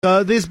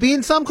There's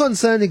been some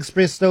concern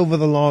expressed over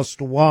the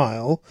last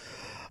while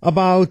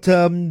about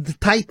the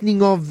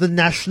tightening of the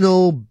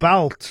national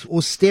belt,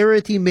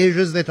 austerity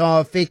measures that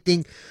are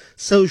affecting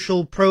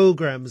social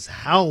programs,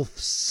 health,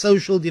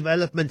 social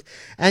development,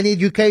 and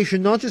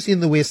education, not just in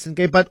the Western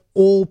Cape, but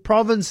all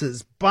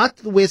provinces. But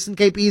the Western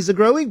Cape is a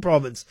growing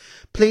province.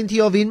 Plenty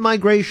of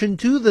in-migration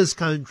to this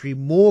country,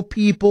 more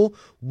people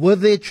with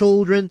their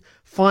children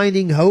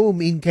finding home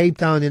in Cape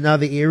Town and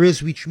other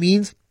areas, which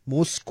means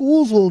more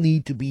schools will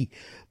need to be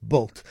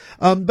built.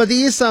 But there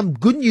is some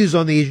good news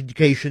on the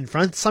education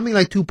front. Something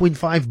like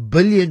 2.5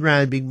 billion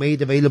rand being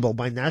made available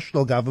by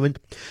national government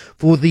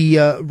for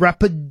the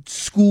rapid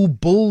school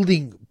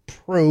building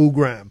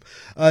program.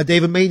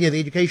 David Mania,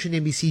 the Education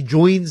NBC,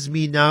 joins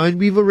me now, and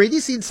we've already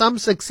seen some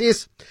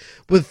success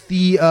with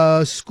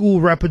the school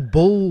rapid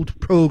build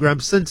program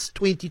since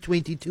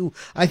 2022.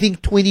 I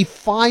think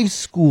 25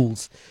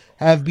 schools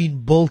have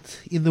been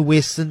built in the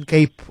Western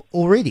Cape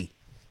already.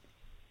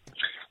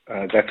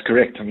 That's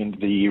correct. I mean,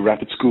 the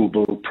Rapid School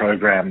Build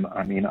program,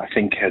 I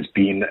think has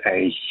been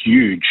a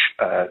huge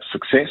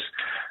success.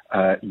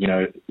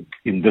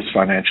 In this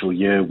financial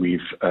year, we've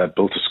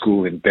built a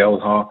school in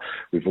Belhar.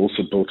 We've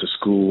also built a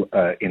school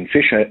in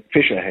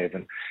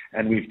Fisherhaven,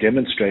 and we've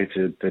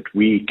demonstrated that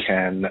we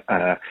can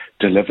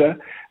deliver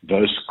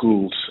those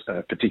schools,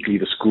 particularly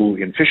the school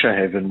in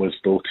Fisherhaven was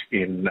built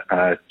in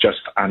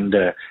just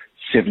under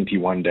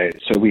 71 days.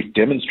 So we've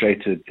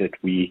demonstrated that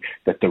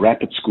the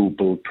Rapid School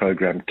Build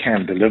program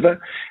can deliver,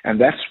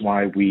 and that's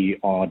why we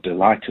are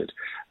delighted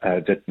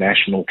that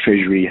National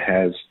Treasury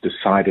has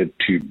decided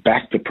to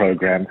back the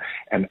program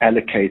and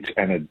allocate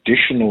an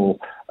additional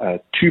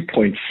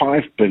 2.5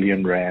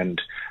 billion rand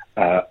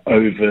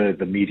over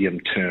the medium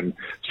term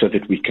so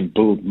that we can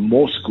build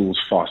more schools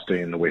faster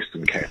in the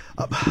Western Cape.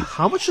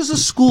 How much does a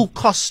school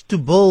cost to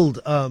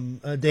build,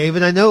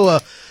 David? I know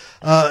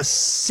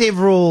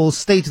several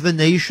State of the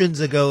Nations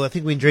ago, I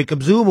think when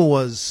Jacob Zuma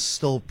was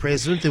still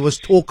president, there was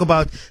talk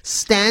about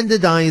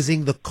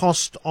standardizing the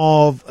cost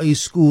of a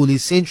school,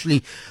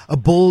 essentially a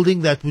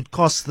building that would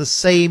cost the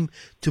same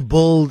to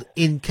build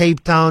in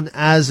Cape Town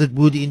as it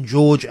would in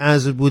George,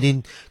 as it would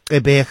in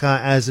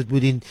Gqeberha, as it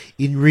would in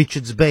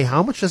Richards Bay.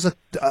 How much does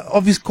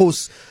obvious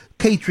course,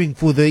 catering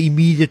for the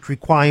immediate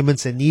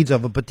requirements and needs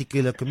of a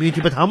particular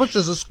community, but how much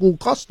does a school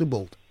cost to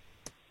build?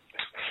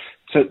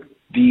 So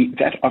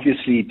that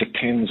obviously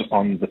depends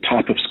on the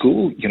type of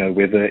school,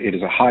 whether it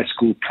is a high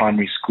school,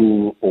 primary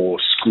school, or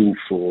school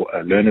for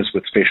learners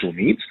with special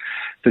needs.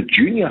 The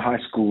junior high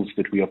schools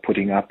that we are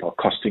putting up are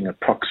costing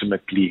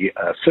approximately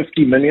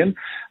 50 million,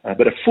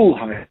 but a full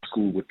high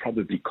school would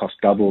probably cost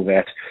double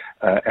that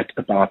at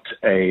about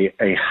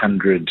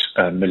 100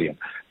 million.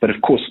 But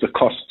of course, the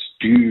costs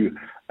do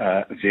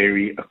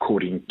vary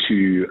according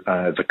to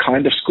the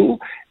kind of school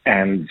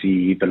and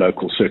the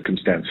local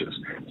circumstances.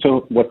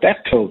 So what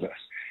that tells us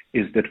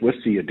is that with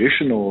the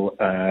additional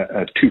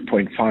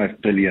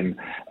 2.5 billion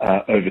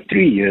over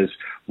 3 years,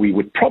 we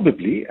would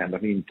probably, and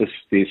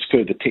there's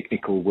further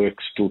technical work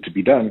still to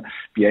be done,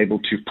 be able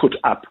to put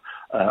up,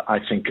 I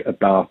think,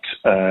 about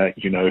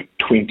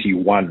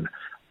 21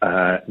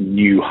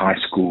 new high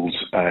schools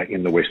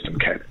in the Western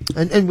Cape.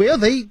 And where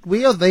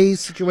are they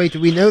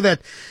situated? We know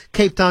that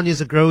Cape Town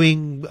is a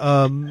growing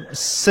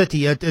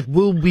city. It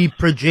will be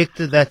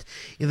projected that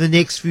in the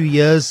next few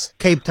years,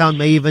 Cape Town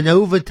may even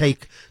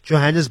overtake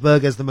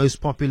Johannesburg as the most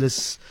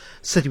populous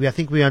city. I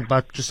think we are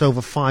about just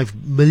over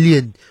 5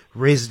 million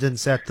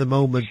residents at the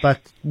moment,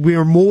 but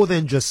we're more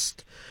than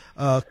just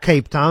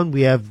Cape Town.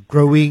 We have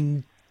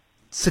growing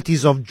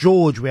cities of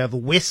George. We have a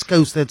West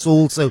Coast that's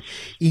also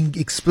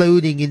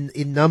exploding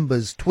in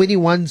numbers.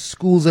 21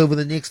 schools over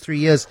the next 3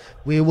 years.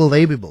 Where will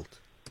they be built?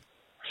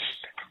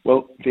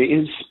 Well, there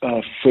is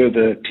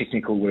further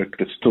technical work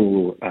that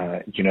still,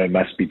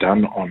 must be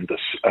done on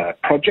this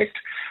project.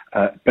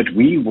 But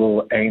we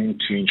will aim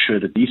to ensure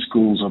that these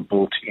schools are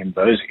built in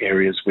those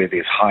areas where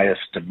there's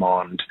highest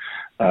demand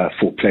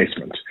for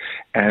placement.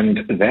 And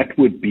that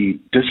would be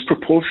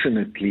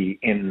disproportionately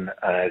in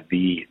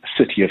the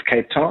city of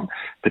Cape Town,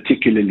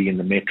 particularly in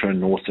the Metro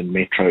North and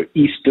Metro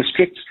East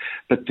districts,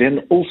 but then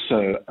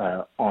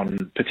also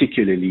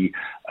particularly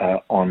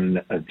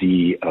on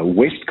the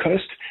West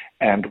Coast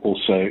and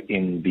also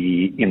in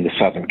the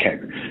Southern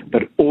Cape.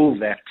 But all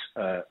that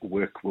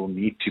work will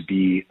need to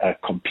be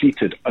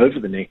completed over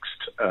the next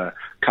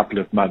couple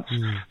of months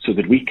so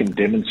that we can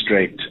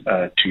demonstrate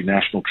to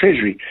National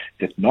Treasury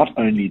that not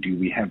only do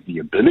we have the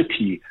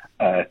ability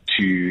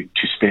to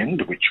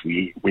spend, which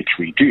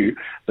we do,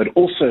 but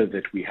also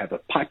that we have a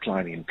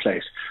pipeline in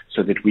place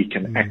so that we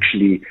can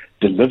actually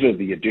deliver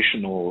the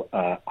additional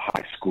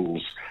high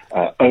schools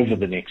over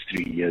the next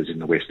 3 years in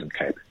the Western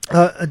Cape.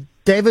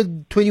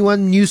 David,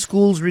 21 new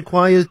schools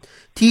require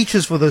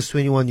teachers for those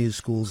 21 new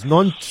schools,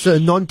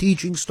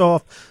 non-teaching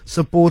staff,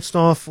 support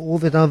staff, all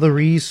that other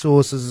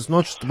resources. It's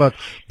not just about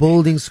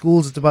building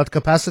schools, it's about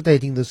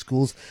capacitating the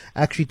schools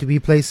actually to be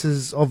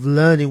places of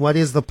learning. What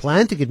is the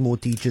plan to get more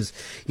teachers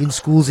in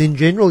schools in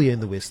general here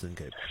in the Western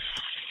Cape?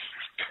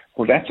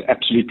 Well, that's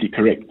absolutely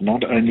correct.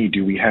 Not only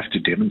do we have to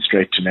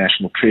demonstrate to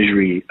National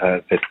Treasury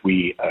that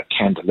we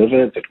can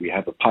deliver, that we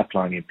have a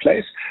pipeline in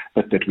place,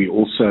 but that we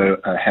also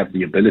have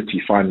the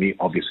ability, finally,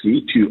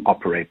 obviously, to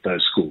operate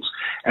those schools.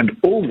 And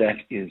all that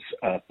is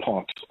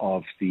part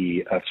of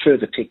the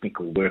further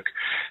technical work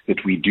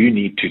that we do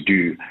need to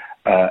do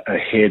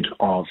ahead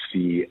of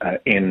the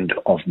end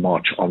of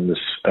March on this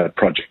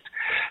project.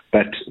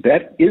 But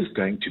that is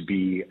going to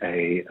be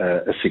a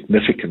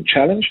significant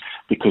challenge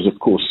because, of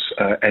course,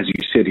 as you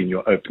said in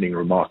your opening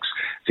remarks,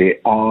 there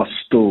are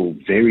still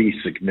very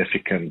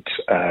significant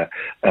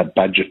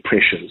budget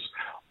pressures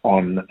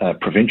on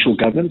provincial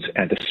governments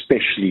and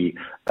especially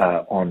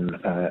on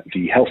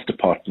the health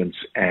departments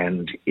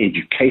and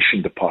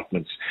education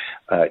departments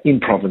in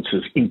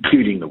provinces,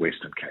 including the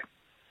Western Cape.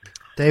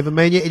 David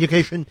Mania,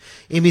 Education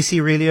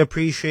MEC, really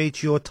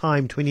appreciate your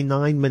time.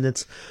 29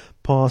 minutes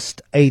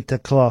past 8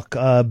 o'clock.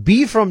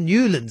 B from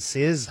Newland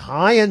says,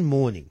 hi and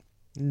morning.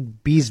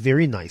 B is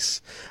very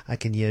nice. I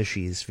can hear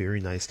she is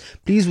very nice.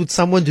 Please would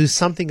someone do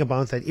something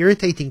about that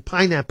irritating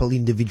pineapple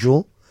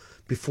individual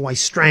before I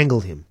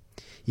strangle him.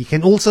 He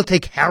can also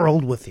take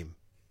Harold with him.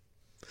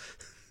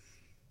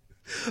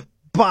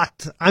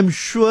 But I'm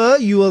sure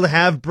you will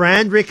have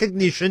brand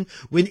recognition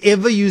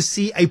whenever you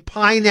see a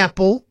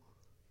pineapple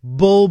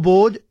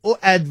billboard or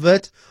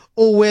advert,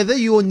 or whether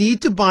you will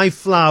need to buy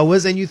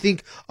flowers and you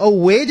think, oh,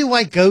 where do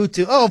I go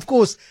to? Oh, of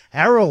course,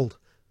 Harold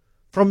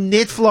from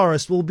Net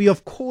Florist will be,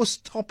 of course,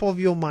 top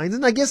of your mind.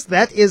 And I guess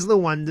that is the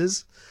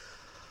wonders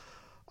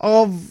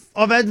of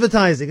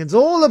advertising. It's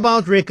all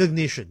about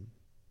recognition.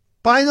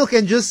 Pineapple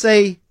can just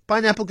say,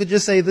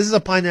 this is a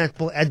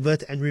pineapple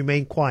advert and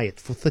remain quiet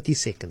for 30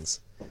 seconds.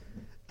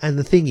 And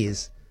the thing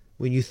is,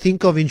 when you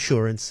think of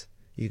insurance,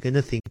 you're going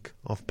to think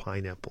of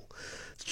pineapple.